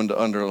be a good one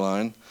to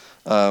underline.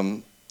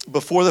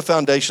 Before the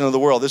foundation of the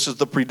world. This is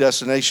the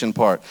predestination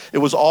part. It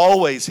was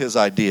always his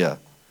idea.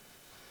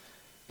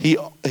 He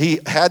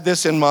had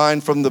this in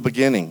mind from the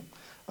beginning.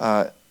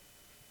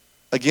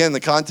 Again, the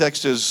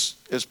context is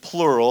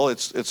plural.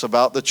 It's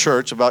about the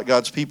church, about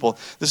God's people.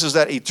 This is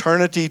that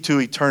eternity to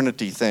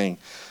eternity thing.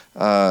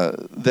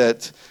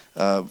 That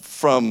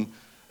from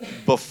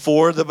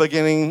before the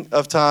beginning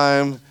of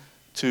time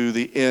to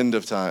the end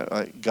of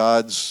time.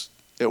 God's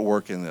at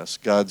work in this.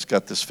 God's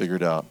got this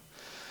figured out.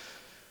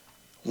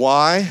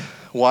 Why?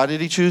 Why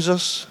did he choose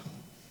us?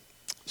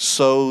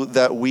 So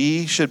that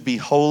we should be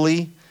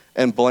holy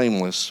and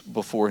blameless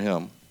before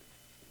him.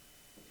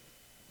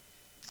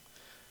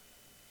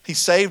 He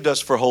saved us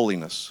for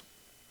holiness.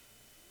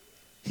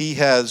 He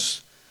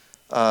has,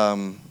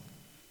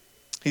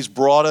 he's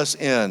brought us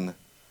in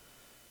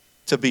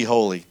to be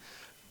holy.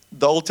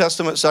 The Old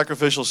Testament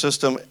sacrificial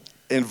system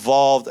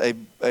involved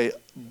a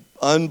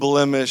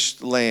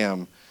unblemished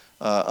lamb,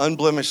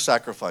 unblemished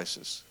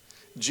sacrifices.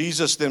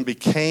 Jesus then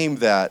became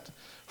that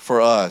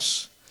for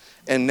us.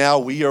 And now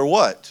we are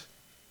what?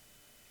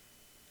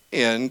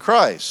 In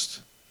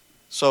Christ.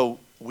 So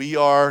we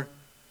are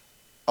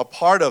a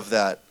part of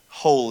that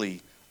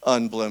holy,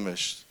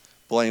 unblemished,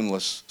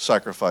 blameless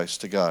sacrifice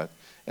to God.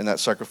 And that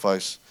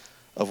sacrifice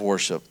of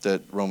worship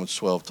that Romans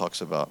 12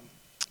 talks about.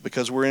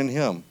 Because we're in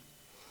him.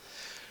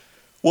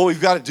 What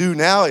we've got to do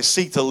now is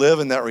seek to live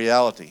in that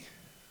reality.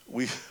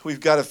 We've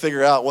got to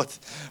figure out what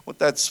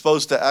that's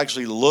supposed to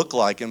actually look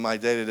like in my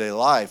day-to-day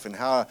life, and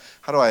how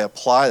do I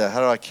apply that? How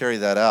do I carry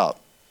that out?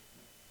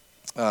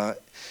 And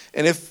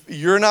if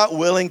you're not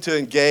willing to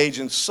engage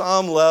in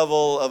some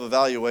level of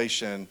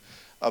evaluation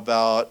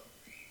about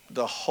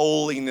the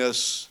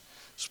holiness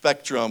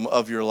spectrum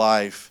of your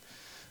life,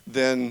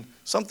 then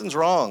something's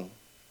wrong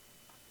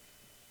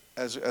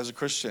as a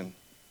Christian.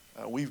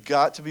 We've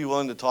got to be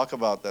willing to talk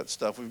about that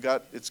stuff.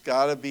 It's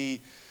got to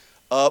be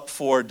up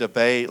for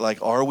debate, like,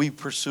 are we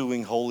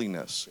pursuing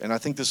holiness? And I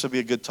think this would be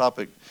a good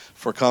topic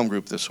for Com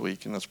Group this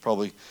week, and that's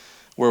probably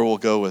where we'll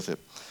go with it.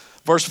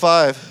 Verse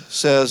 5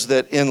 says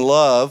that in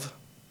love,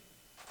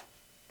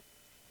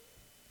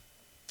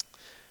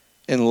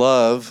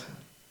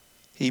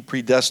 he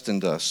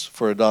predestined us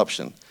for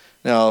adoption.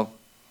 Now,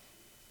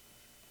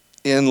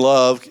 in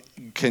love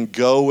can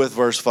go with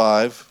verse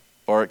 5,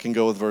 or it can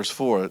go with verse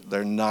 4.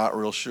 They're not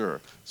real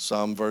sure.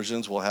 Some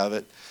versions will have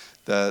it,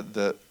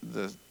 the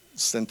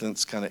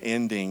sentence kind of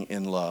ending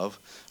in love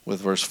with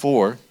verse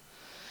 4,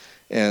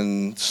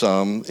 and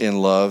some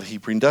in love he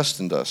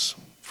predestined us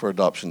for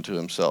adoption to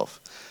himself.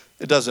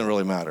 It doesn't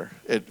really matter.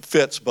 It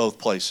fits both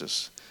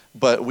places.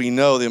 But we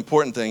know the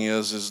important thing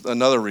is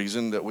another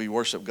reason that we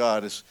worship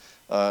God is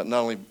not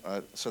only,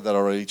 I said that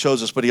already, he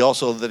chose us, but he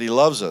also that he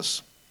loves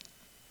us.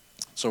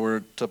 So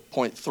we're to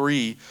point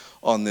 3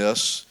 on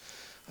this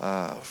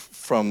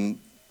from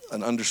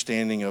an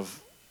understanding of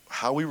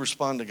how we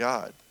respond to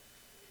God.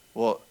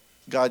 Well,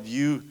 God,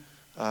 you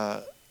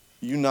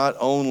not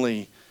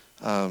only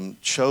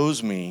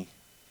chose me,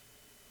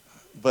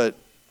 but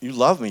you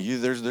love me.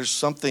 There's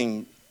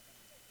something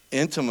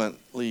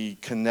intimately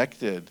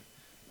connected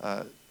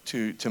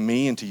to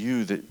me and to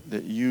you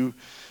that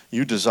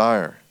you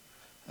desire,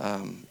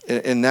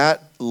 and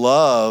that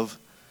love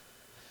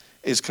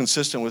is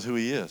consistent with who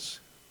he is,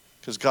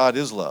 because God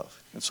is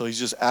love, and so he's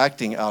just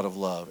acting out of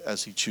love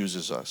as he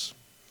chooses us,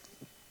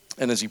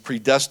 and as he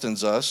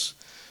predestines us,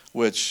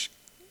 which.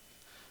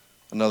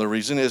 Another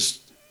reason is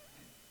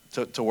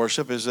to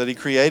worship is that he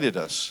created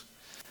us.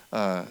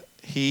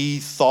 He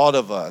thought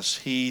of us.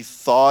 He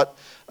thought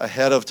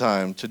ahead of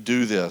time to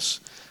do this,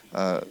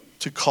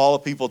 to call a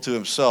people to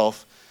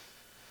himself.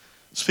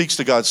 Speaks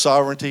to God's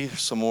sovereignty.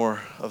 Some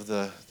more of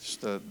the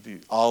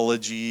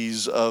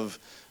ologies of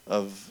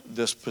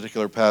this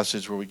particular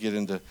passage where we get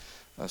into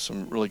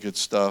some really good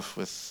stuff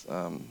with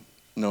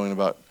knowing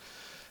about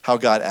how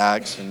God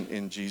acts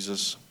in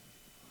Jesus.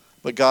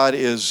 But God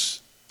is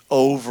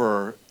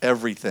over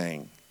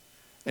everything,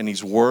 and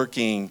he's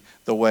working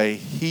the way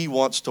he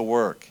wants to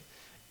work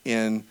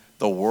in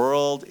the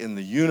world, in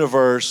the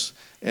universe,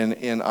 and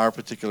in our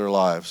particular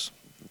lives.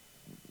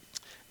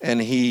 And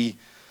he,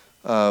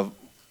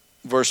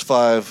 verse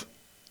 5,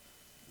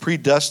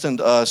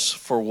 predestined us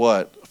for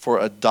what? For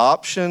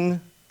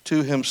adoption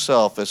to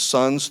himself as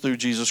sons through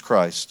Jesus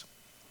Christ.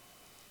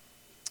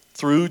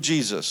 Through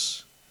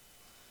Jesus.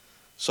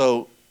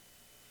 So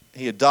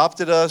he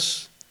adopted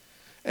us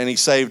and he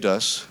saved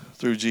us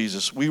through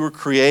Jesus. We were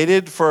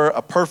created for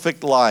a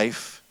perfect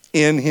life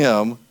in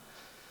him.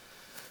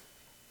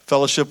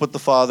 Fellowship with the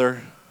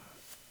Father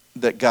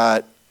that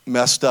got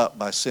messed up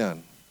by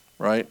sin,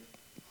 right?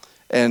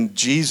 And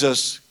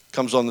Jesus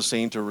comes on the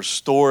scene to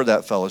restore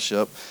that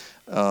fellowship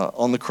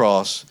on the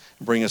cross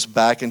and bring us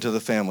back into the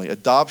family.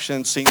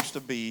 Adoption seems to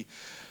be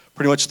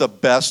pretty much the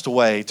best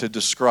way to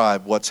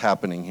describe what's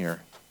happening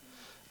here.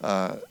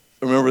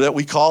 Remember that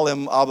we call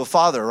him Abba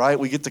Father, right?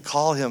 We get to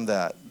call him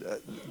that,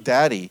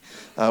 Daddy.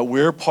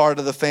 We're part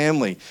of the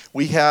family.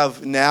 We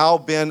have now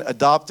been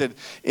adopted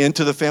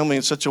into the family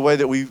in such a way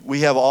that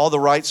we have all the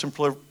rights and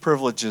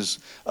privileges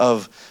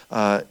of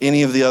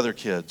any of the other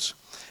kids.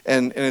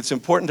 And it's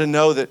important to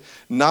know that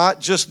not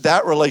just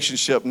that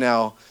relationship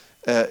now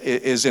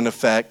is in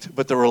effect,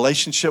 but the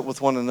relationship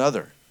with one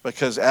another.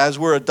 Because as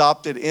we're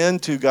adopted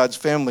into God's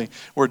family,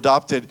 we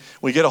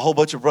get a whole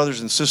bunch of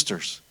brothers and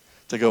sisters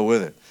to go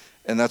with it.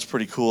 And that's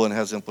pretty cool and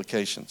has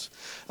implications.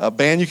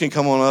 Band, you can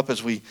come on up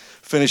as we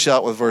finish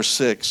out with verse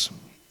 6.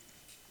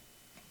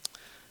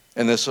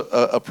 And this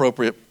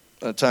appropriate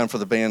time for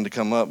the band to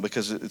come up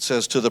because it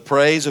says, to the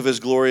praise of his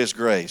glorious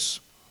grace.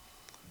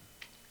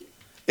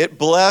 It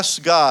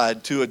blessed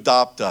God to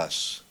adopt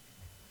us.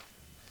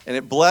 And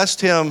it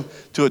blessed him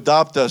to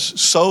adopt us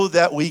so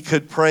that we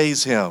could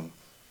praise him.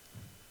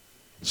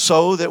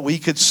 So that we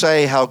could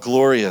say how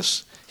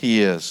glorious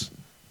he is.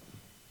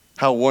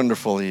 How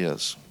wonderful he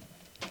is.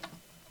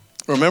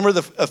 Remember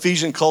the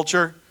Ephesian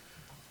culture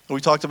that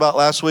we talked about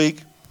last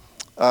week?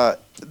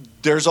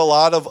 There's a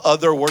lot of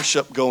other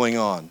worship going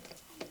on.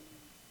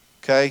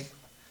 Okay?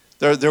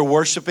 They're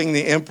worshiping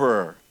the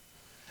emperor.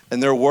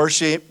 And they're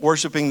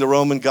worshiping the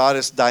Roman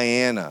goddess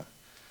Diana.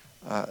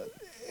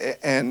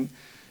 And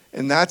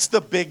that's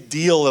the big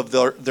deal of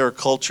their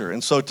culture.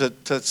 And so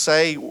to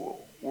say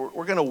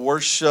we're going to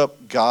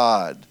worship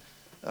God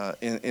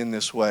in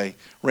this way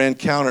ran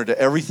counter to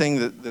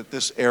everything that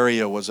this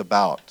area was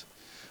about.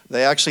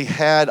 They actually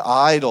had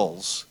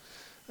idols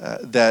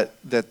that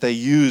they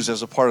used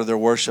as a part of their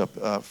worship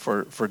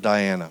for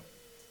Diana.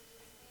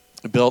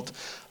 They built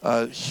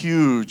a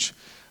huge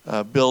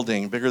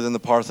building, bigger than the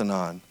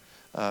Parthenon,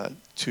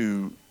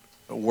 to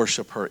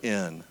worship her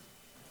in.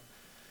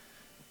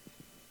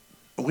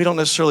 We don't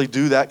necessarily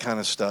do that kind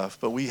of stuff,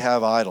 but we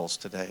have idols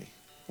today.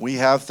 We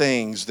have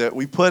things that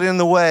we put in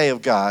the way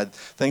of God,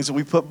 things that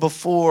we put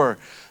before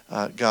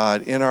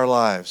God in our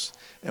lives.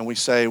 And we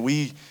say,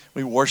 we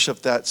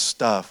worship that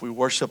stuff. We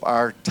worship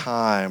our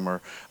time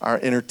or our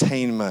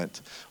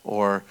entertainment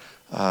or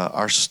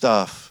our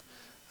stuff.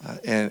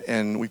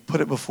 And we put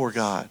it before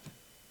God.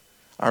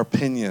 Our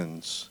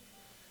opinions,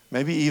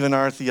 maybe even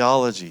our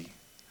theology.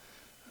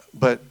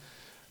 But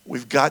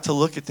we've got to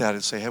look at that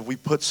and say, have we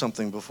put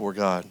something before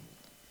God?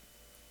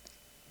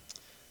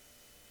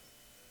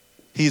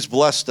 He's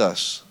blessed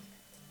us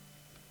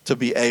to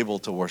be able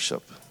to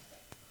worship.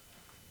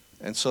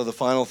 And so the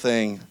final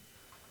thing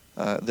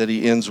that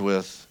he ends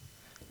with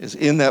is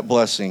in that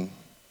blessing,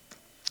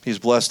 he's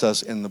blessed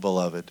us in the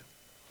beloved.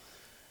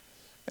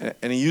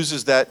 And he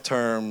uses that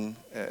term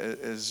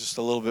as just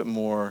a little bit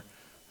more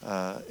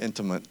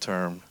intimate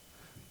term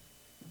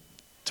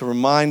to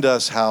remind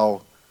us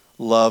how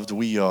loved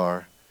we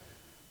are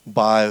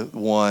by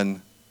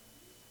one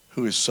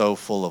who is so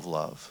full of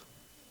love.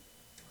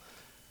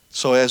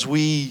 So as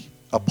we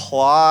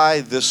apply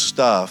this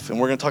stuff, and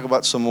we're going to talk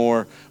about some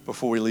more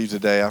before we leave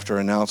today after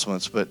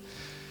announcements, but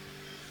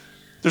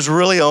there's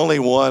really only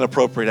one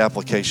appropriate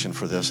application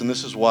for this, and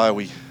this is why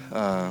we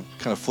kind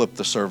of flipped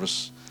the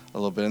service a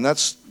little bit, and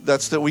that's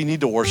that we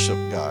need to worship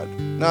God.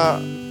 Now,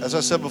 as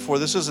I said before,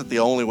 this isn't the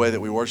only way that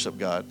we worship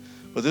God,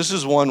 but this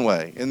is one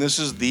way, and this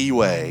is the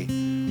way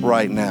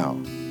right now.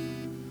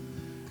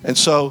 And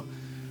so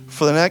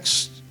for the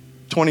next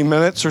 20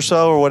 minutes or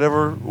so or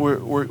whatever,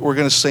 we're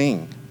going to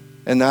sing.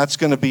 And that's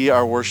going to be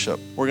our worship.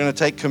 We're going to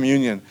take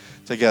communion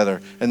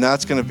together. And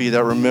that's going to be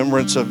that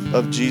remembrance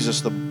of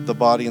Jesus, the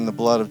body and the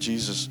blood of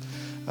Jesus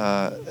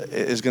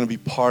is going to be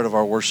part of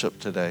our worship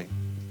today.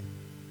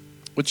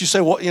 But you say,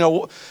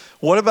 well,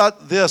 what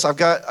about this? I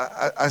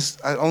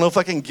don't know if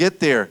I can get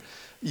there.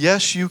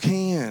 Yes, you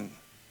can.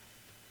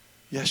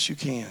 Yes, you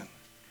can.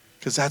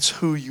 Because that's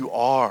who you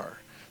are.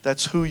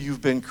 That's who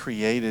you've been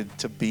created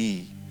to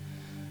be.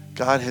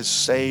 God has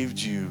saved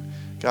you.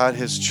 God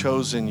has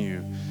chosen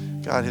you.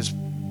 God has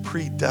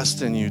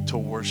predestined you to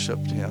worship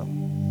him.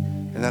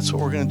 And that's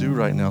what we're going to do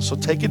right now. So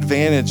take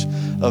advantage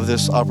of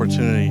this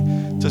opportunity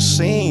to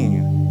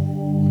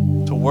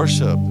sing, to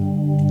worship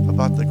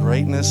about the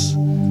greatness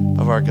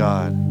of our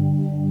God.